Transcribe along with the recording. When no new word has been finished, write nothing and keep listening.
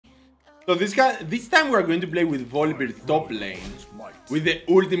So this time we are going to play with Volibear top lane with the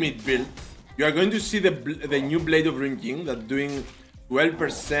ultimate build. You are going to see the new Blade of Ruin King that's doing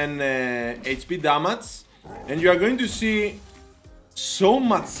 12% HP damage, and you are going to see so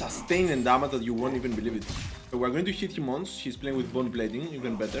much sustain and damage that you won't even believe it. So we're going to hit him once. He's playing with bone plating,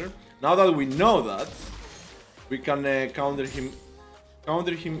 even better. Now that we know that, we can counter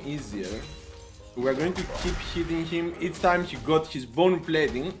him easier. We're going to keep hitting him each time he got his bone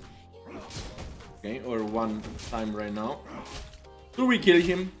plating. Okay, or one time right now. Do we kill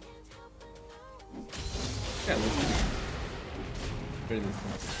him? Yeah, let's kill him. Very nice.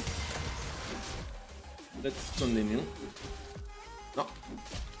 Let's continue. No.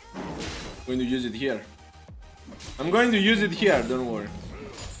 I'm going to use it here. I'm going to use it here, don't worry.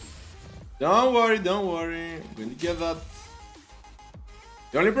 Don't worry, don't worry. I'm going to get that.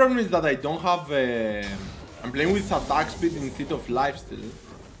 The only problem is that I don't have I'm playing with attack speed instead of lifesteal.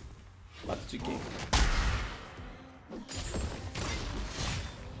 But it's okay.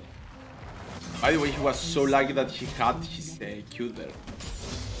 By the way, he was so lucky that he had his Q there.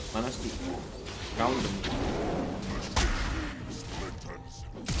 Managed to count them.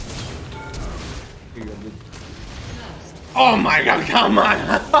 Oh my god, come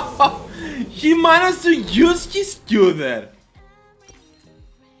on! He managed to use his Q there.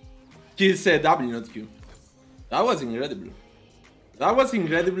 His W, not Q. That was incredible. That was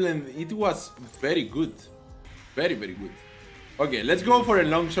incredible and it was very good. Very, very good. Okay, let's go for a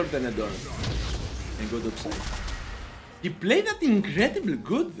long shot and a door. And go to upside. He played that incredibly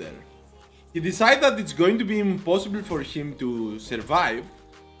good there. He decided that it's going to be impossible for him to survive.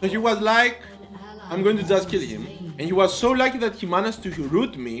 So he was like, I'm going to just kill him. And he was so lucky that he managed to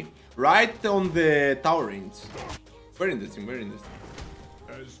root me right on the tower range. Very interesting, very interesting.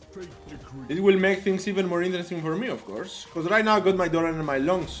 It will make things even more interesting for me, of course. Because right now I got my Doran and my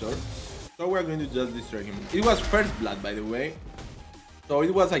longsword. So we're going to just destroy him. It was first blood, by the way. So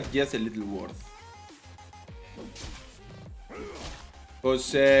it was, I guess, a little worth.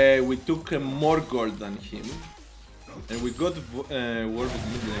 Because we took more gold than him. And we got worth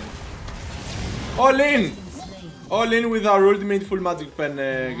mid lane. All in! All in with our ultimate full magic pen,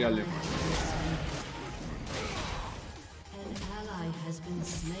 Galio.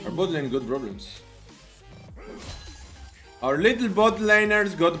 Our bot lane got problems. Our little bot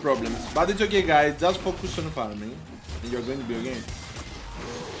laners got problems. But it's okay, guys. Just focus on farming. And you're going to be okay.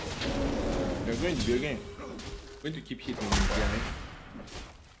 You're going to be okay. I'm going to keep hitting this guy.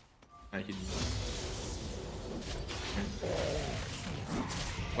 I hit him.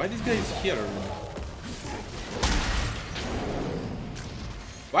 Why this guy is here already?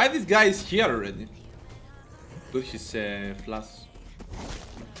 Why this guy is here already? Got his flash.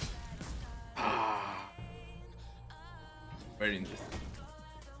 Very interesting.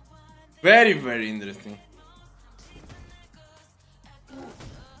 Very, very interesting.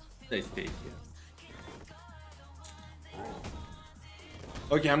 Let's stay here.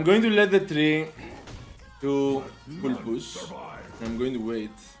 Okay, I'm going to let the tree do full push. I'm going to wait.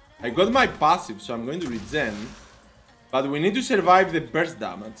 I got my passive, so I'm going to regen. But we need to survive the burst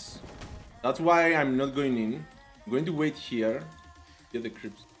damage. That's why I'm not going in. I'm going to wait here. Get the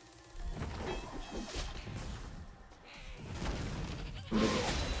creeps.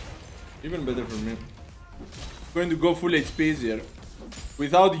 Even better for me. I'm going to go full HP easier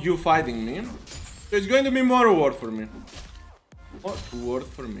without you fighting me. So it's going to be more worth for me. More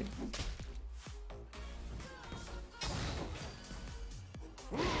worth for me.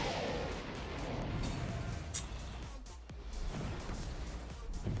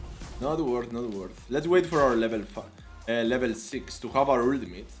 Not worth, not worth. Let's wait for our level 6 to have our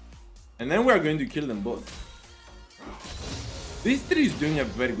ultimate. And then we are going to kill them both. This tree is doing a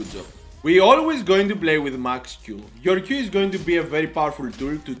very good job. We're always going to play with max Q. Your Q is going to be a very powerful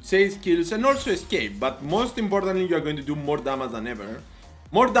tool to chase kills and also escape. But most importantly, you are going to do more damage than ever.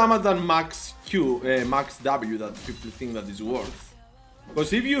 More damage than max Q, max W that people think that is worth.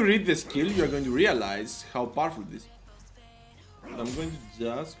 Because if you read the skill, you are going to realize how powerful this is. I'm going to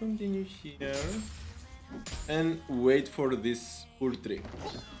just continue here and wait for this poor tree.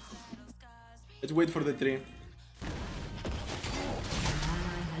 Let's wait for the tree.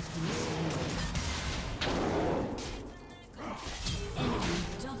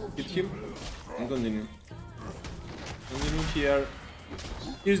 Hit him and continue. Continue here.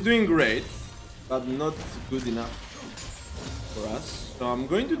 He's doing great, but not good enough for us. So I'm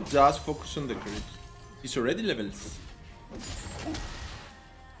going to just focus on the crit. He's already level 6.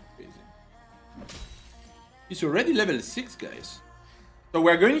 He's already level 6, guys. So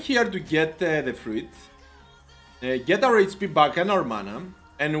we're going here to get the fruit, get our HP back and our mana,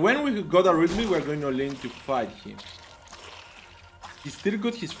 And when we got our rhythm, we're going all in to fight him. He still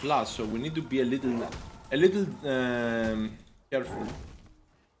got his flash, so we need to be a little careful.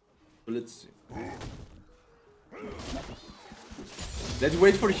 So let's see. Let's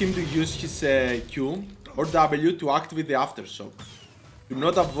wait for him to use his Q or W to activate the aftershock. Do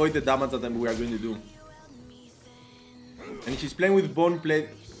not avoid the damage that we are going to do. And he's playing with bone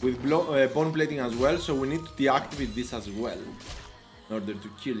plating as well, so we need to deactivate this as well in order to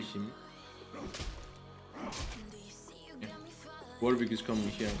kill him. Yeah. Warwick is coming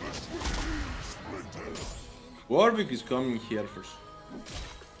here. Warwick is coming here first.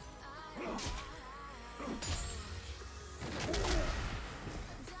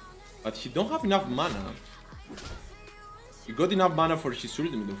 But he don't have enough mana. He got enough mana for his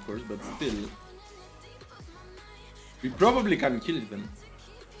ultimate, of course, but still. We probably can kill them.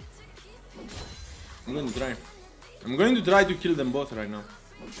 I'm going to try. I'm going to try to kill them both right now.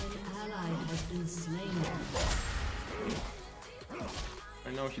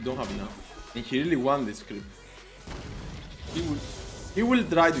 Right now he don't have enough. And he really won this creep. He will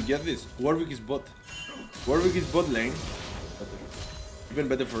try to get this. Warwick is bot. Warwick is bot lane. Even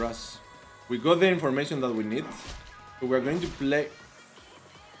better for us. We got the information that we need. So we're going to play.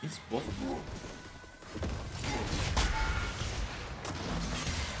 It's both of them.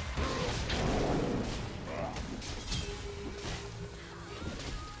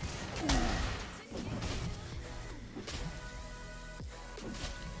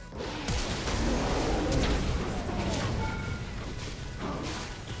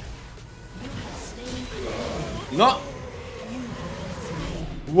 No!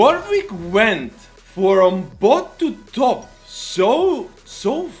 Warwick went from bot to top so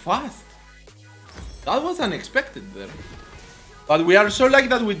fast. That was unexpected there. But we are so lucky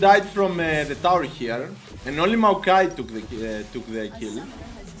that we died from the tower here, and only Maokai took the kill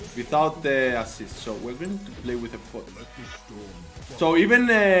without the assist. So we're going to play with a pot. So even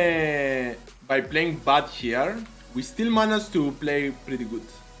by playing bad here, we still managed to play pretty good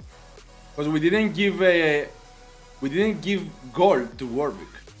because we didn't give gold to Warwick.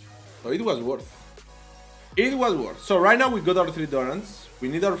 So it was worth. It was worth. So right now we got our 3 Dorans. We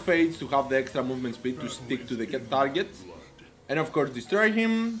need our Fates to have the extra movement speed to stick to the target. And of course destroy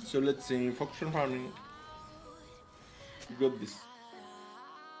him. So let's see. Focus on farming. You got this.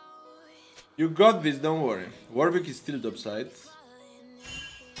 You got this, don't worry. Warwick is still topside.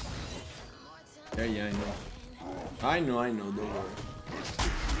 Yeah, I know. Don't worry.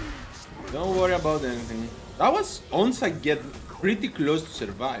 Don't worry about anything. That was Onsa get pretty close to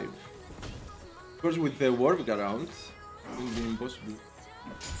survive. Of course, with the Warwick around, it will be impossible.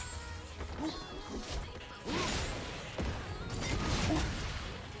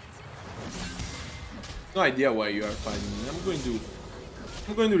 No idea why you are fighting me.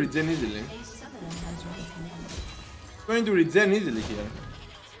 I'm going to regen easily. I'm going to regen easily here.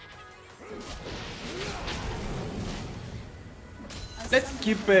 Let's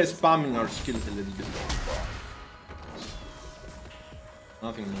keep spamming our skills a little bit.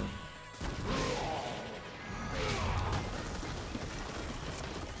 Nothing more.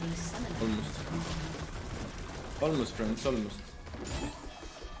 Almost friends, almost.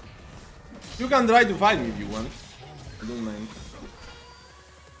 You can try to fight me if you want. I don't mind.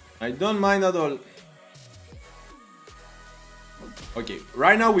 I don't mind at all. Okay,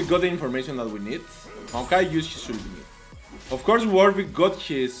 right now we got the information that we need. Maokai used his ultimate. Of course Warwick got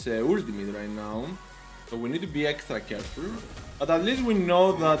his ultimate right now. So we need to be extra careful. But at least we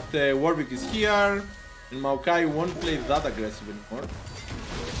know that Warwick is here. And Maokai won't play that aggressive anymore.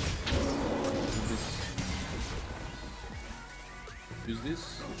 Use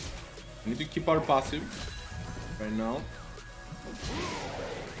this. We need to keep our passive right now.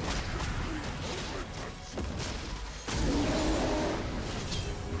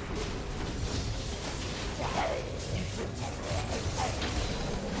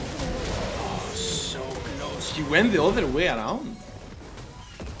 So close. He went the other way around.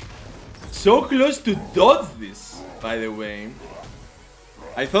 So close to dodge this, by the way.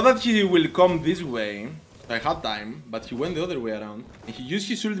 I thought that he will come this way. I had time, but he went the other way around. And he used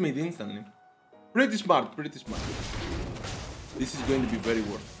his ultimate instantly. Pretty smart, pretty smart. This is going to be very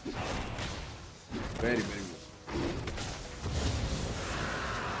worth. Very worth.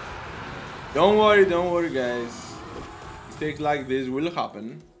 Don't worry guys. Mistakes like this will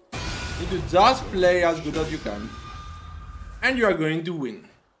happen. You need to just play as good as you can. And you are going to win.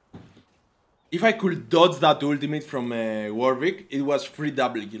 If I could dodge that ultimate from Warwick, it was free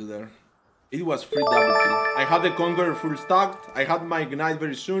double kill there. It was free double kill. I had the Conqueror full stacked. I had my Ignite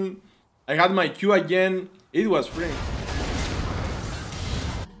very soon. I had my Q again. It was free.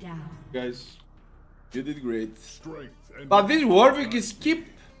 down. Guys, you did great. But this Warwick is keep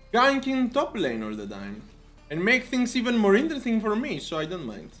ganking top lane all the time. And make things even more interesting for me, so I don't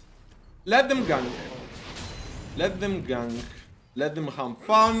mind. Let them gank. Let them gank. Let them have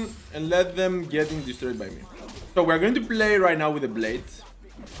fun. And let them getting destroyed by me. So we're going to play right now with the blade.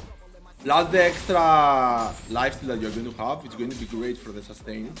 Plus the extra lifesteal that you're going to have. It's going to be great for the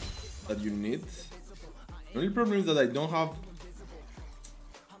sustain that you need. The only problem is that I don't have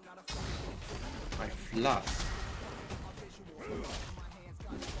my flash.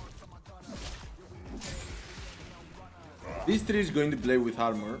 This tree is going to play with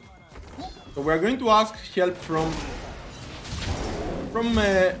armor. So we're going to ask help from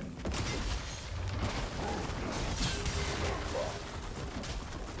a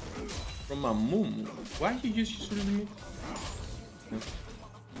Mumu. Why he use his ultimate?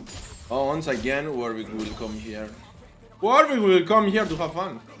 Oh, once again, Warwick will come here. Warwick will come here to have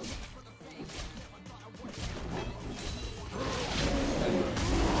fun.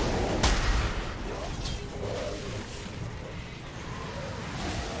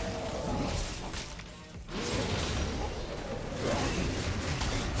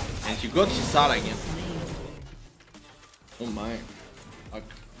 And she got Chisara again. Oh my.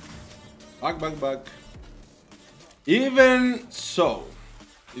 Back. Even so,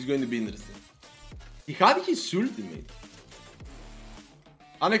 it's going to be interesting. He had his ultimate.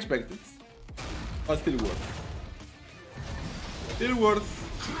 Unexpected. But still worth. Still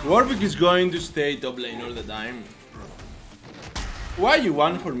worth. Warwick is going to stay top lane all the time. Why you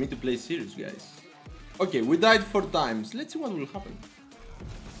want for me to play serious, guys? Okay, we died 4 times. Let's see what will happen.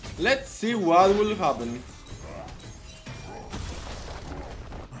 Let's see what will happen.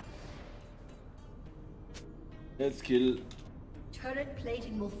 Let's kill. Turret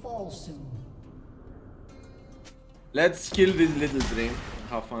plating will fall soon. Let's kill this little tree.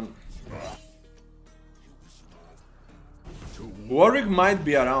 Have fun. Warwick might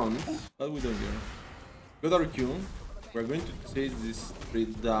be around, but we don't care. Got our Q. We're going to chase this tree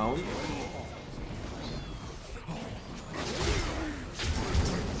down.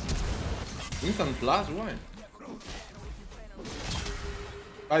 Instant flash, why?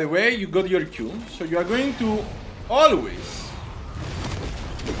 By the way, you got your Q, so you are going to always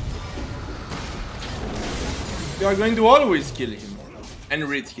kill him and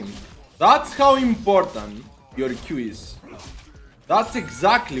reach him. That's how important your Q is. That's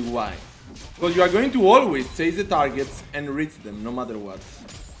exactly why. Because you are going to always chase the targets and reach them no matter what.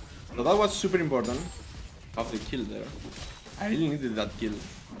 So that was super important. Have the kill there. I really needed that kill.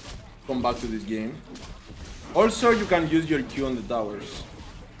 Come back to this game. Also, you can use your Q on the towers.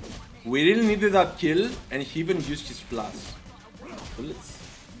 We really needed that kill, and he even used his flash. So let's see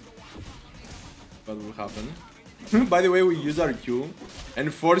what will happen. By the way, we use our Q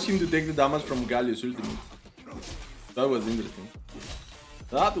and force him to take the damage from Galio's ultimate. That was interesting.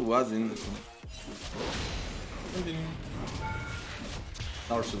 That was interesting. Continue.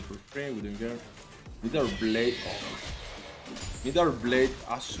 Tower shell for free, we don't care. Need our blade. Need our blade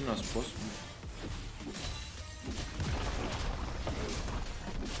as soon as possible.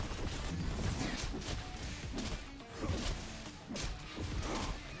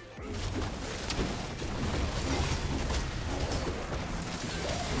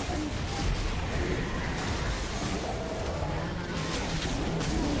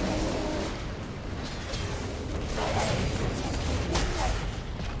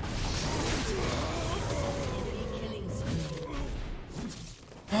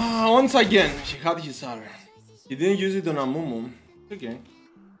 Once again, he had his R. He didn't use it on a Mumu. Okay.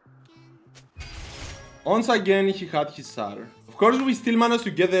 Once again, he had his R. Of course, we still managed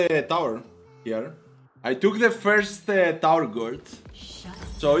to get the tower here. I took the first tower gold,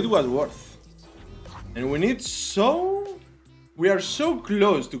 so it was worth. And we need we are so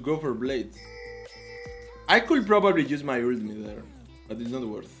close to go for blade. I could probably use my ultimate there, but it's not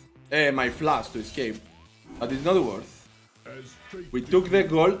worth. My flash to escape, but it's not worth. We took the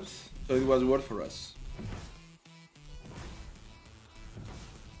gold, so it was worth for us.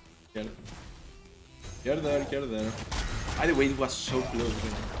 Here there. By the way, it was so close.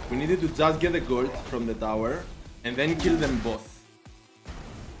 We needed to just get the gold from the tower and then kill them both.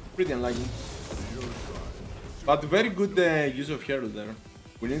 Pretty unlucky. But very good use of Herald there.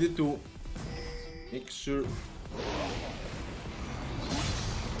 We needed to make sure.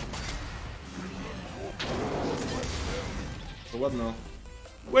 So what now?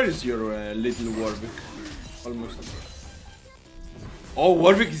 Where is your little Warwick? Almost. Oh,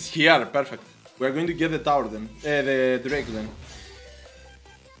 Warwick is here. Perfect. We are going to get the tower then. The Drake then.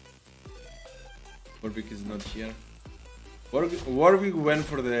 Warwick is not here. Warwick went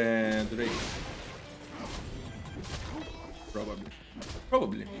for the Drake.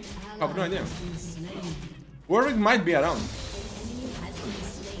 Probably. I have no idea. Warwick might be around.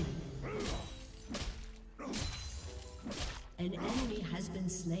 An enemy has been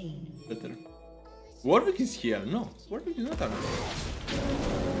slain. Better. Warwick is here. No, Warwick is not around.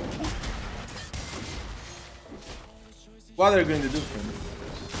 What are you going to do, friend?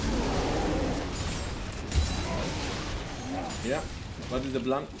 Yeah. What is the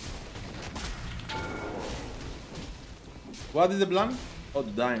plan? What is the plan? Oh,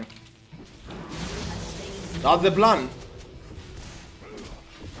 dying. That's the plan.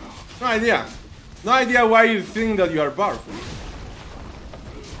 No idea. No idea why you think that you are powerful.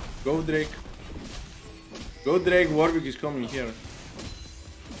 Go Drake. Go Drake, Warwick is coming here.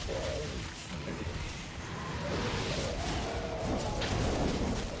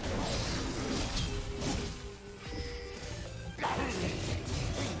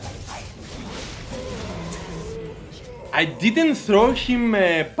 I didn't throw him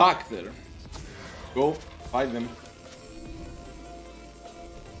back there. Go, fight them.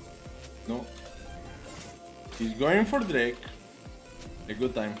 No. He's going for Drake. A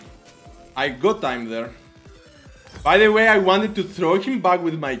good time. I got time there. By the way, I wanted to throw him back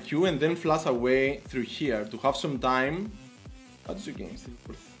with my Q and then flash away through here to have some time. That's the game still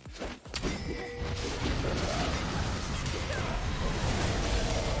worth.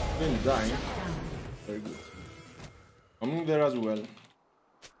 Didn't die. Very good. Coming there as well.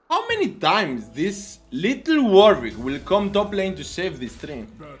 How many times this little Warwick will come top lane to save this train?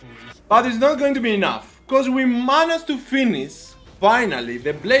 But it's not going to be enough, because we managed to finish, finally,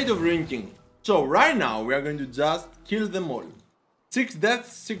 the Blade of Ruin King. So right now, we are going to just kill them all. 6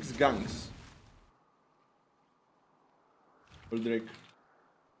 deaths, 6 ganks. Drake.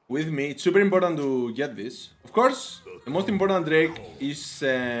 With me, it's super important to get this. Of course, the most important Drake is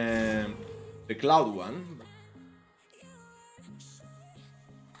the Cloud one.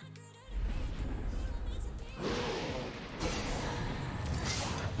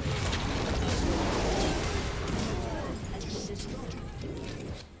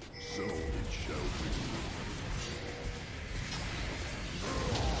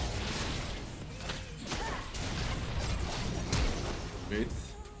 Wait.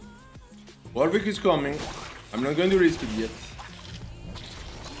 Warwick is coming. I'm not going to risk it yet.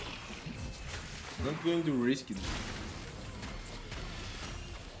 I'm not going to risk it.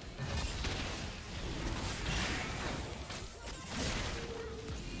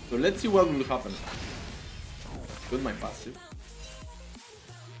 So let's see what will happen. With my passive.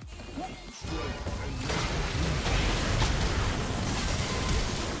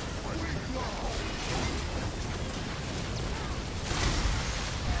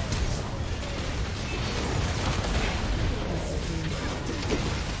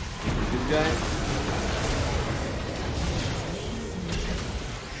 Guy.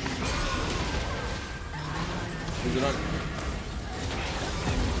 He's run.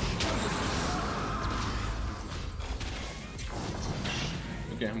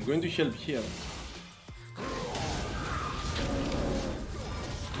 Okay, I'm going to help here.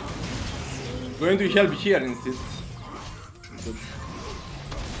 I'm going to help here instead. Good.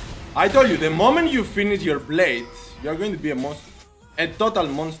 I told you, the moment you finish your blade, you are going to be a monster. A total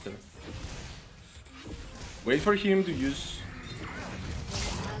monster. Wait for him to use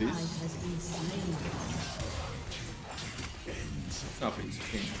this. Nothing, it's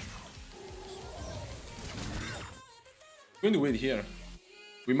okay. I'm going to wait here.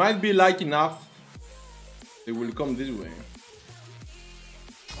 We might be lucky enough. They will come this way.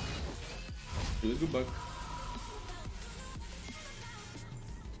 So let's go back.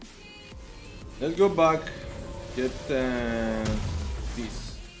 Let's go back. Get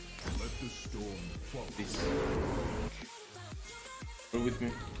this. This. Go with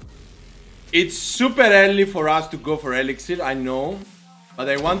me. It's super early for us to go for Elixir, I know. But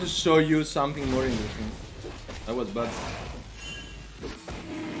I want to show you something more interesting. That was bad.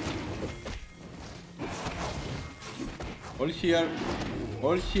 All here.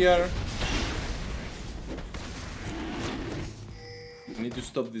 All here. I need to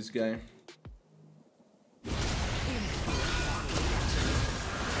stop this guy.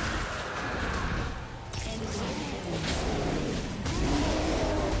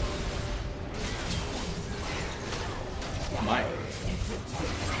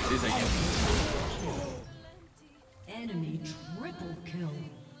 This again. Enemy triple kill.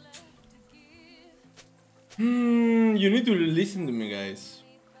 You need to listen to me, guys.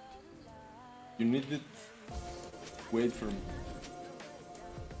 You need to wait for me.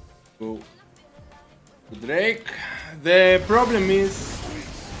 Go. Drake. The problem is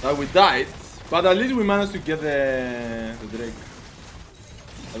that we died, but at least we managed to get the Drake.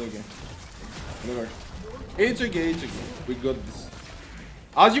 That's okay. Whatever. It's okay, it's okay. We got this.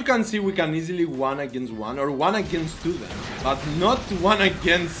 As you can see, we can easily 1 against 1 or 1 against 2 then, but not 1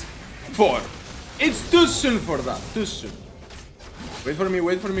 against 4. It's too soon for that, too soon. Wait for me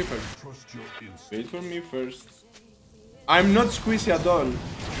first. Wait for me first. I'm not squeezy at all.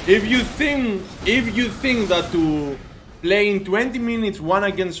 If you think that to play in 20 minutes 1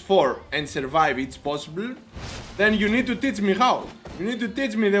 against 4 and survive it's possible, then you need to teach me how. You need to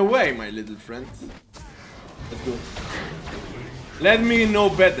teach me the way, my little friend. Let's go. Let me know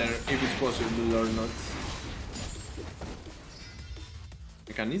better if it's possible or not.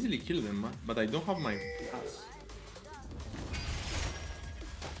 I can easily kill them, but I don't have my flash.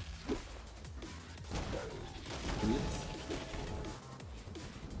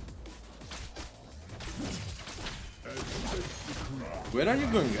 Where are you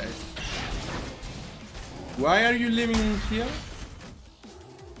going, guys? Why are you living here?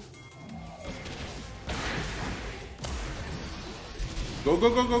 Go, go,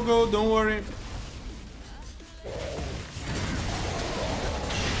 go, go, go, don't worry.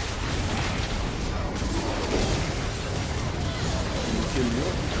 Kill you.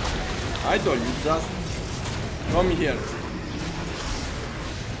 I told you, just come here.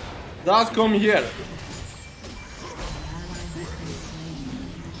 Just come here.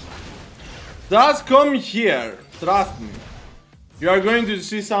 Just come here. Trust me. You are going to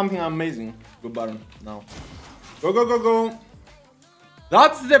see something amazing. Go Baron, now. Go, go, go, go.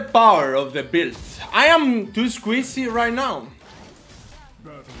 That's the power of the build. I am too squeezy right now.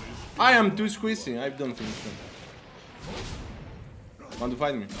 I am too squeezy. I don't think so. Want to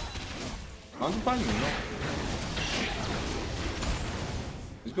fight me? Want to fight me? No.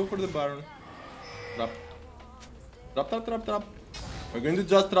 Let's go for the Baron. Trap. Trap, trap, trap, trap. We're going to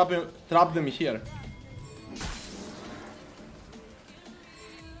just trap them here.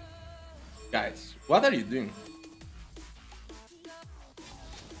 Guys, what are you doing?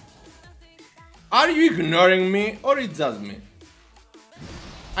 Are you ignoring me or it's just me?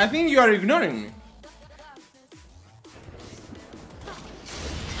 I think you are ignoring me.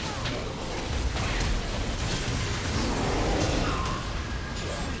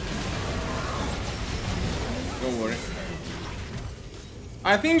 Don't worry.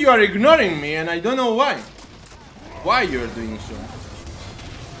 I think you are ignoring me and I don't know why. Why you are doing so?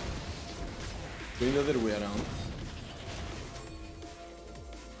 Going the other way around.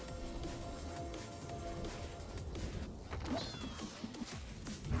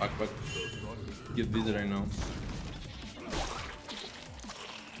 Back, back. Get this right now.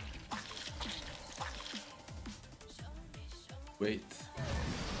 Wait.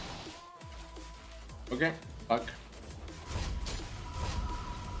 Okay, back.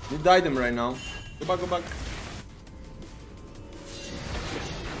 Need the item right now. Go back, go back.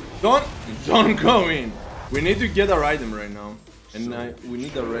 Don't go in. We need to get our item right now. And we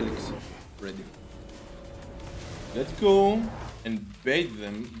need our relics ready. Let's go and bait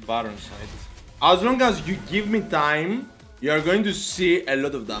them Baron side. As long as you give me time, you are going to see a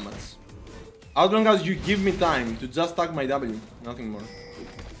lot of damage. As long as you give me time to just stack my W. Nothing more.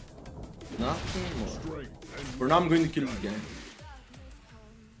 Nothing more. For now I'm going to kill this guy.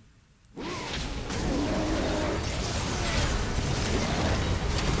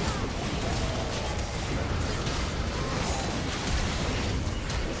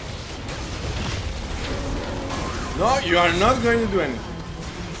 No, you are not going to do anything.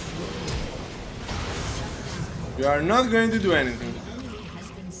 You are not going to do anything.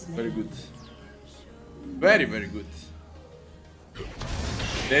 Very good. Very, very good.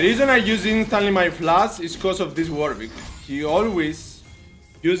 The reason I use instantly my flash is because of this Warwick. He always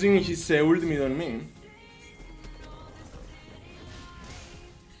using his ultimate on me.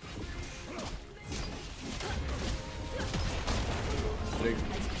 Drake.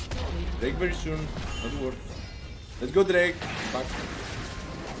 Drake very soon. Not worth. Let's go, Drake. Back.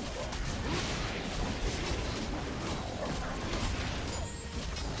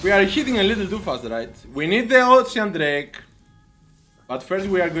 We are hitting a little too fast, right? We need the Ocean Drake. But first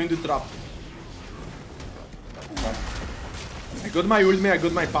we are going to trap. I got my ultimate, I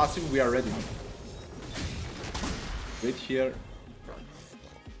got my passive, we are ready. Wait here.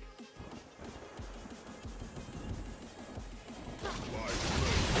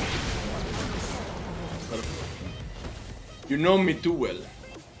 You know me too well.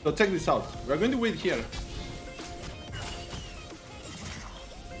 So check this out. We are going to wait here.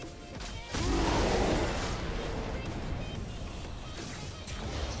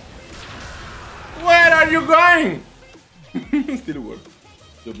 Where are you going? Still works.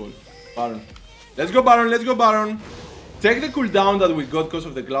 The ball. Baron. Let's go Baron, let's go Baron. Take the cooldown that we got because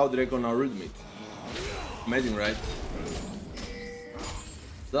of the Cloud Drake on our ultimate. Amazing, right?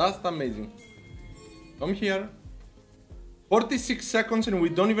 Just amazing. Come here. 46 seconds and we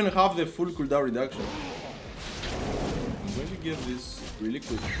don't even have the full cooldown reduction. I'm going to get this really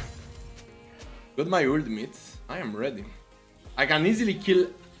quick. Got my ultimate. I am ready. I can easily kill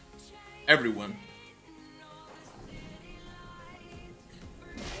everyone.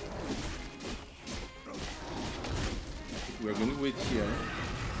 We're going to wait here.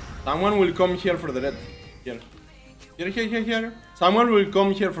 Someone will come here for the red. Here. Here. Someone will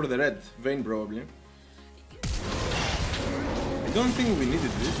come here for the red. Vayne probably. I don't think we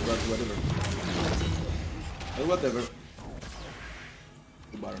needed this, but whatever. But whatever.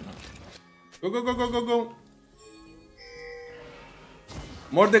 Baron now. Go.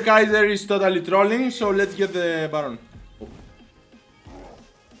 Mordekaiser is totally trolling, so let's get the Baron. Oh.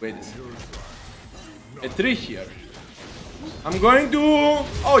 Wait a second. A tree here. I'm going to...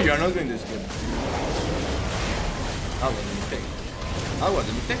 Oh, you are not going to escape. That was a mistake. That was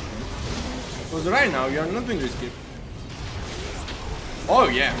a mistake. Because right now, you are not going to escape. Oh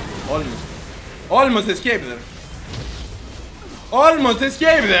yeah, almost escaped there. Almost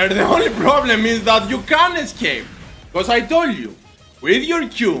escaped there. The only problem is that you can't escape. Because I told you, with your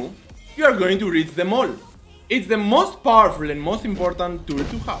Q, you are going to reach them all. It's the most powerful and most important tool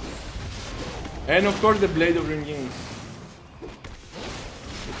to have. And of course the Blade of Ringing.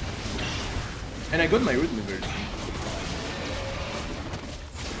 And I got my ultimate version.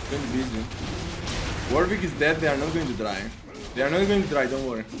 It's busy. Warwick is dead, they are not going to die. They are not going to try, don't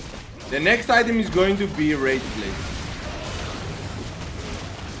worry. The next item is going to be rageblade.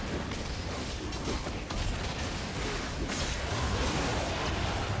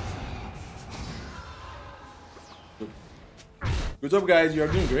 Good job guys, you are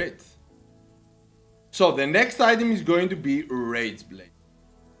doing great. So the next item is going to be rageblade.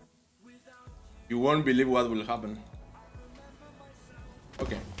 You won't believe what will happen.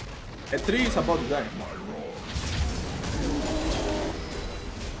 Okay. A tree is about to die.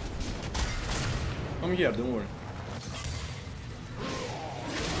 Come here, don't worry.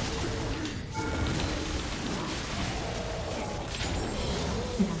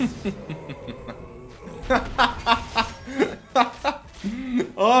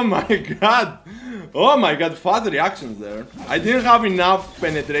 Oh my god! Oh my god, fast reactions there. I didn't have enough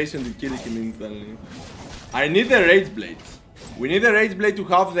penetration to kill him instantly. I need a rageblade. We need a rageblade to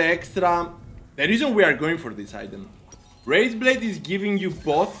have the extra... The reason we are going for this item. Rageblade is giving you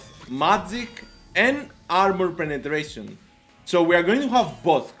both magic and armor penetration. So we are going to have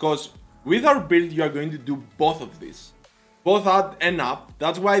both, because with our build you are going to do both of these. Both out and up.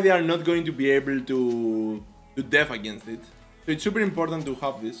 That's why they are not going to be able to def against it. So it's super important to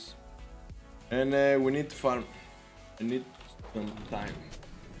have this. And we need to farm. I need some time.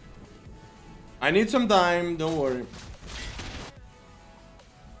 I need some time, don't worry.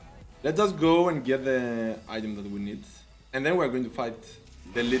 Let's just go and get the item that we need. And then we're going to fight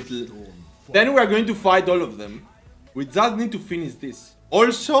the little... Then we're going to fight all of them. We just need to finish this.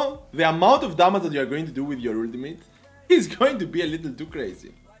 Also, the amount of damage that you are going to do with your ultimate is going to be a little too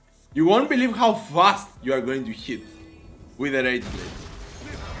crazy. You won't believe how fast you are going to hit with a rageblade.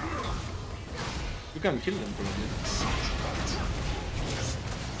 You can kill them probably.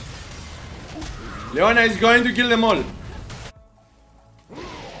 Leona is going to kill them all.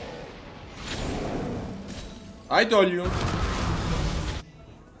 I told you.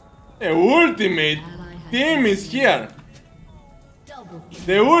 The ultimate team is here.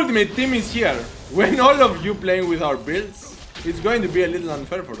 The ultimate team is here. When all of you playing with our builds, it's going to be a little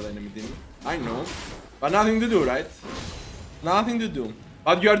unfair for the enemy team. I know. But nothing to do, right? Nothing to do.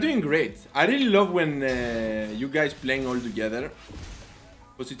 But you are doing great. I really love when you guys playing all together.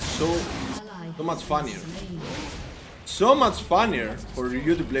 Because it's so much funnier. So much funnier for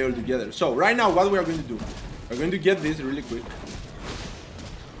you to play all together. So right now what we are going to do. We're going to get this really quick.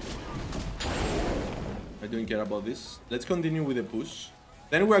 I don't care about this. Let's continue with the push.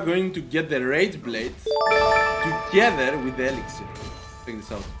 Then we are going to get the rageblade together with the elixir. Check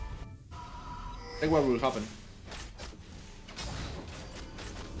this out. Check what will happen.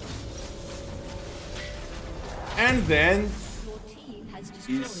 And then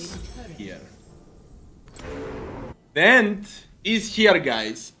is here. The end is here,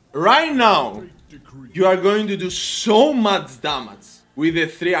 guys. Right now, you are going to do so much damage with the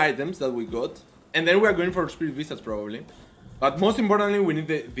 3 items that we got. And then we are going for Spirit Visage probably. But most importantly, we need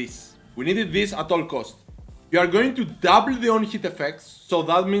this. We needed this at all costs. You are going to double the on-hit effects. So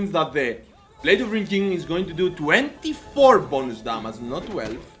that means that the Blade of Ring King is going to do 24 bonus damage, not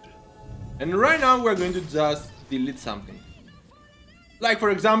 12. And right now we're going to just delete something. Like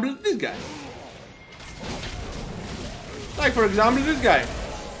for example, this guy. Like for example, this guy.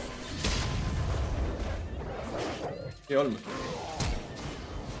 He almost.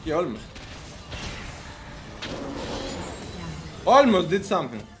 He almost. Almost did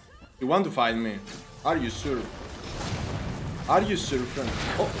something. You want to fight me? Are you sure? Are you sure, friend?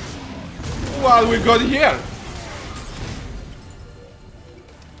 Oh. What we got here?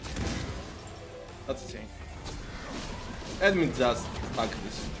 That's the thing. Let me just stack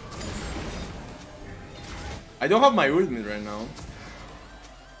this. I don't have my ultimate right now.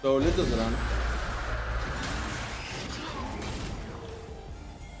 So let's just run.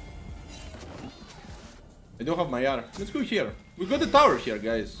 I don't have my R. Let's go here. We got the tower here,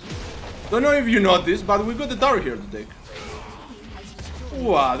 guys. Don't know if you noticed, but we got the tower here to take.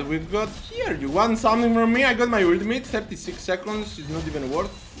 What we got here? You want something from me? I got my ultimate. 36 seconds is not even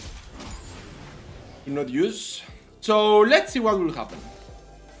worth to not use. So let's see what will happen.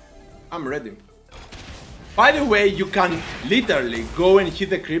 I'm ready. By the way, you can literally go and hit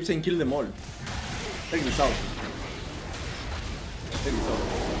the creeps and kill them all. Check this out. Check this out.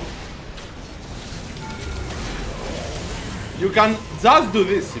 You can just do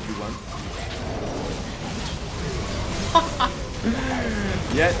this if you want.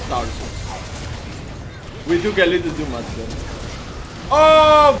 Yes, Tarsus. We took a little too much there.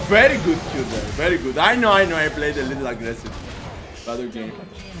 Oh, very good Q there. Very good. I know I played a little aggressive. But okay.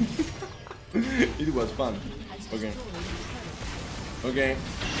 It was fun. Okay. Okay.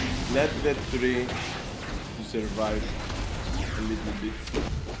 Let the tree survive a little bit.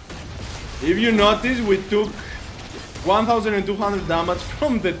 If you notice, we took 1200 damage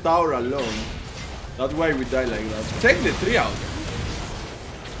from the tower alone. That's why we die like that. Check the tree out.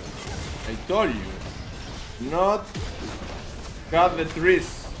 I told you. Not cut the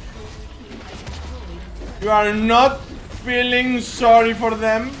trees. You are not feeling sorry for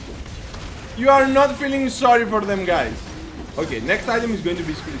them. You are not feeling sorry for them, guys. Okay, next item is going to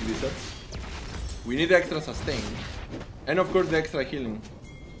be Spirit Visage. We need extra sustain. And of course the extra healing.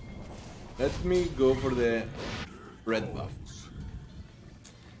 Let me go for the red buff.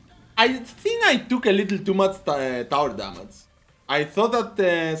 I think I took a little too much tower damage. I thought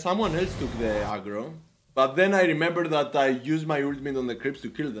that someone else took the aggro. But then I remembered that I used my ultimate on the creeps to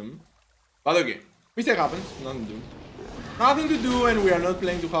kill them. But okay, mistake happens, nothing to do. Nothing to do, and we are not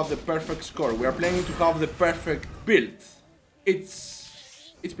playing to have the perfect score. We are playing to have the perfect build. It's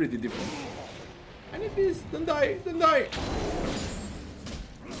pretty different. And it is, don't die, don't die.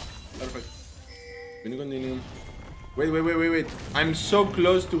 Perfect. Can you continue? Wait. I'm so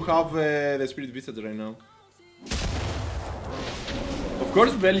close to have the Spirit Visage right now. Of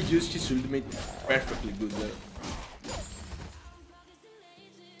course, Veli used his ultimate perfectly good there.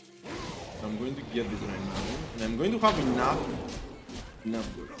 I'm going to get this right now. And I'm going to have enough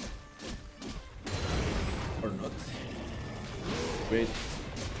good. Or not. Wait.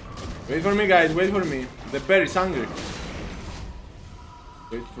 Wait for me, guys, wait for me. The bear is hungry.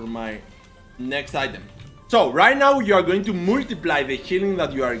 Wait for my next item. So, right now you are going to multiply the healing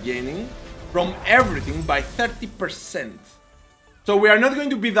that you are gaining from everything by 30%. So we are not going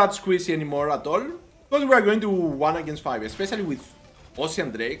to be that squeezy anymore at all, because we are going to 1 against 5, especially with Ocean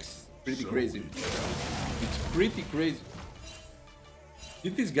Drakes. Pretty crazy. It's pretty crazy.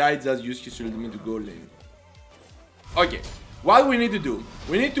 Did this guy just use his ultimate to go lane? Okay, what we need to do?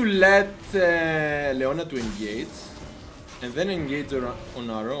 We need to let Leona to engage, and then engage on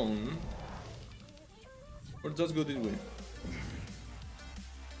our own. Or just go this way.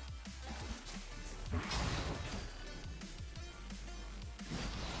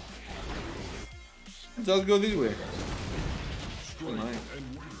 Just go this way. Oh my.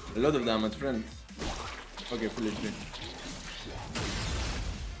 A lot of damage, friend. Okay, full HP.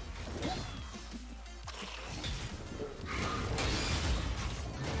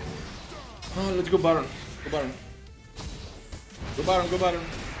 Oh, let's go Baron. Go Baron. Go Baron, go Baron.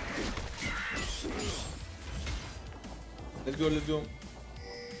 Let's go, let's go.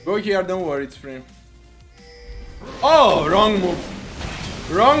 Go here, don't worry, it's free. Oh, wrong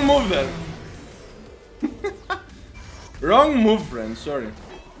move. Wrong move there. Wrong move, friend, sorry.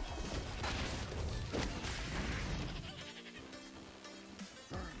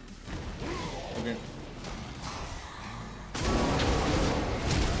 Okay.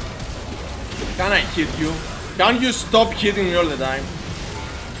 Can I hit you? Can't you stop hitting me all the time?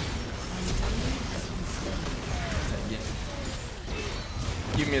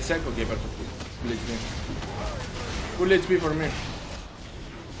 Give me a sec, okay, perfect. Full HP. Full HP for me.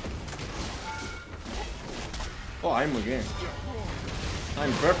 Oh, I'm okay.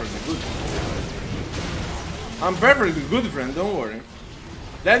 I'm perfectly good. I'm perfectly good, friend, don't worry.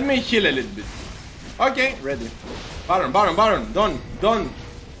 Let me heal a little bit. Okay, ready. Baron, Baron, Baron. Don't.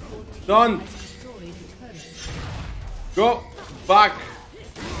 Go back.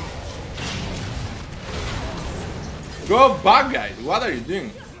 Go back, guys. What are you doing?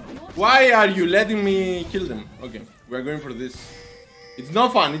 Why are you letting me kill them? Okay, we're going for this. It's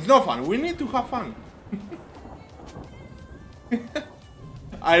not fun. It's not fun. We need to have fun.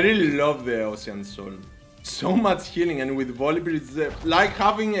 I really love the Ocean Soul. So much healing, and with Volibear it's like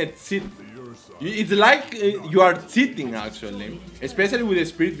having a cheat. It's like you are cheating actually. Especially with the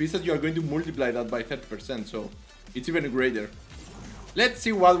Spirit Visage, you are going to multiply that by 30%, so it's even greater. Let's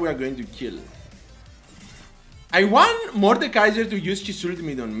see what we are going to kill. I want Mordekaiser to use his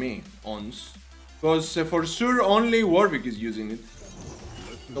ultimate on me, because for sure only Warwick is using it.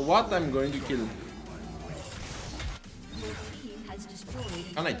 So what I'm going to kill?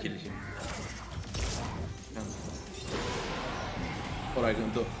 Can I kill him? Or I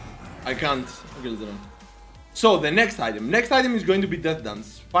can't. I can't kill them. So the next item is going to be Death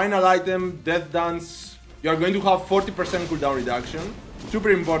Dance. Final item, Death Dance. You are going to have 40% cooldown reduction. Super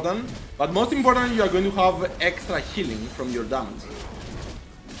important. But most important, you are going to have extra healing from your damage.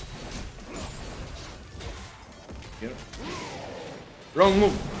 Here. Wrong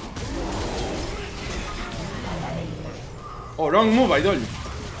move. Oh, wrong move, I told you.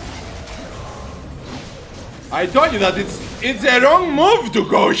 I told you that it's a wrong move to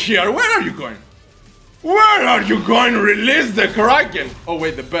go here. Where are you going? Where are you going? Release the Kraken. Oh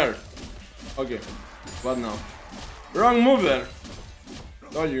wait, the bear. Okay, what now? Wrong move there.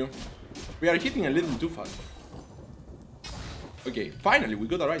 Told you. We are hitting a little too fast. Okay, finally we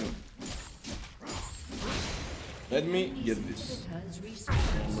got a right one. Let me get this.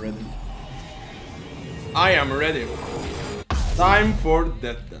 I'm ready. I am ready. Time for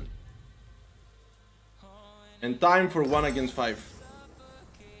Death Dance. And time for 1 against 5.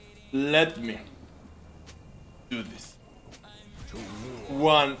 Let me do this.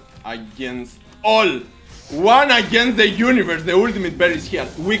 1 against all. 1 against the universe. The ultimate bear is here.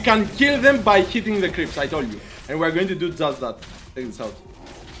 We can kill them by hitting the creeps, I told you. And we're going to do just that. Take this out.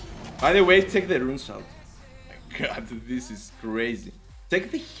 By the way, take the runes out. My god, this is crazy.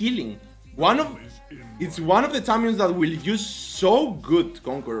 Take the healing. It's one of the champions that will use so good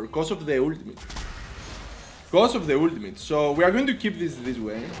Conqueror because of the ultimate. Because of the ultimate. So we are going to keep this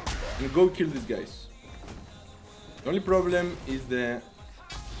way and go kill these guys. The only problem is the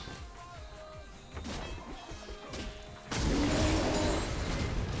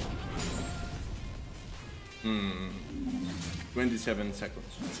 27 seconds.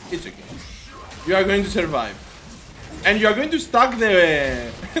 It's okay. You are going to survive. And you are going to stack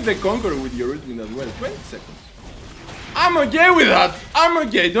the Conqueror with your ultimate as well. 20 seconds. I'm okay with that. I'm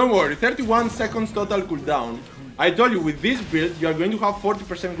okay, don't worry. 31 seconds total cooldown. I told you, with this build, you are going to have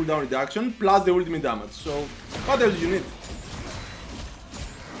 40% cooldown reduction plus the ultimate damage. So, what else do you need?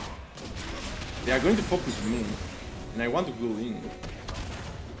 They are going to focus me. And I want to go in.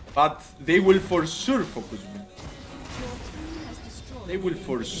 But they will for sure focus me. They will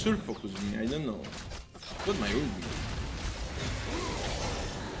for sure focus me. I don't know. Got my ultimate.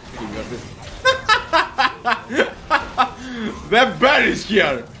 Okay, we are dead. The bear is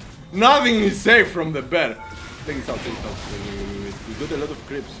here! Nothing is safe from the bear. Take it out, take it out. Wait. We got a lot of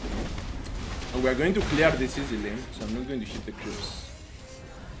creeps. And we are going to clear this easily, so I'm not going to hit the creeps.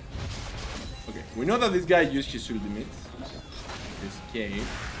 Okay, we know that this guy used his ultimate. Escape.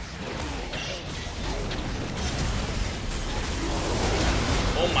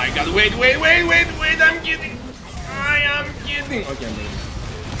 Oh my god, wait, I'm kidding! I am kidding! Okay, I'm ready.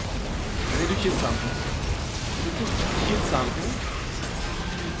 I need to hit something. Hit something.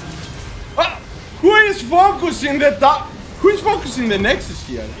 Ah! Who is focusing the top? Who is focusing the Nexus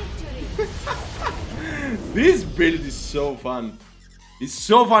here? This build is so fun. It's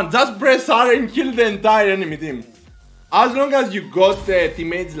so fun. Just press R and kill the entire enemy team. As long as you got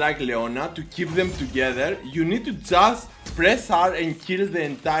teammates like Leona to keep them together, you need to just press R and kill the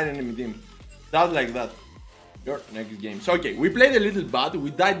entire enemy team. Just like that. Your next game. So okay, we played a little bad.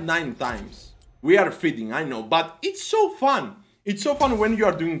 We died 9 times. We are feeding, I know, but it's so fun. It's so fun when you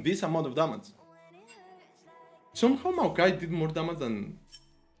are doing this amount of damage. Somehow Maokai did more damage than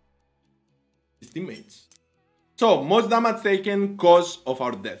his teammates. So, most damage taken cause of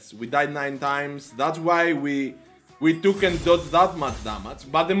our deaths. We died 9 times, that's why we took and dodged that much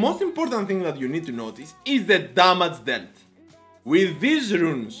damage. But the most important thing that you need to notice is the damage dealt. With these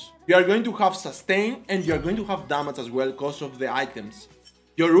runes, you are going to have sustain and you are going to have damage as well because of the items.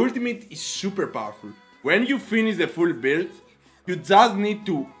 Your ultimate is super powerful. when you finish the full build, you just need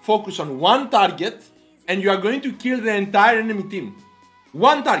to focus on one target and you are going to kill the entire enemy team.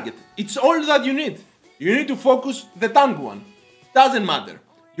 One target. It's all that you need. You need to focus the tank one. Doesn't matter.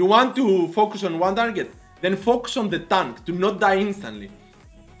 You want to focus on one target, then focus on the tank to not die instantly.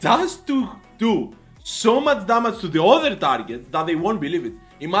 Just to do so much damage to the other targets that they won't believe it.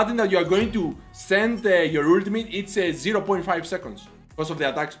 Imagine that you are going to send your ultimate, it's 0.5 seconds because of the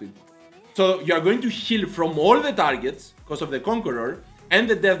attack speed. So you are going to heal from all the targets because of the Conqueror and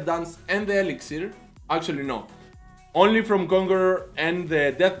the Death Dance and the Elixir. Actually no, only from Conqueror and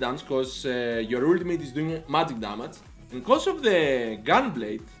the Death Dance because your ultimate is doing magic damage. And because of the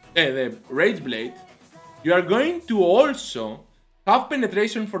Gunblade, the Rageblade, you are going to also have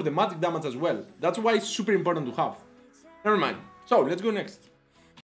penetration for the magic damage as well. That's why it's super important to have. Never mind. So let's go next.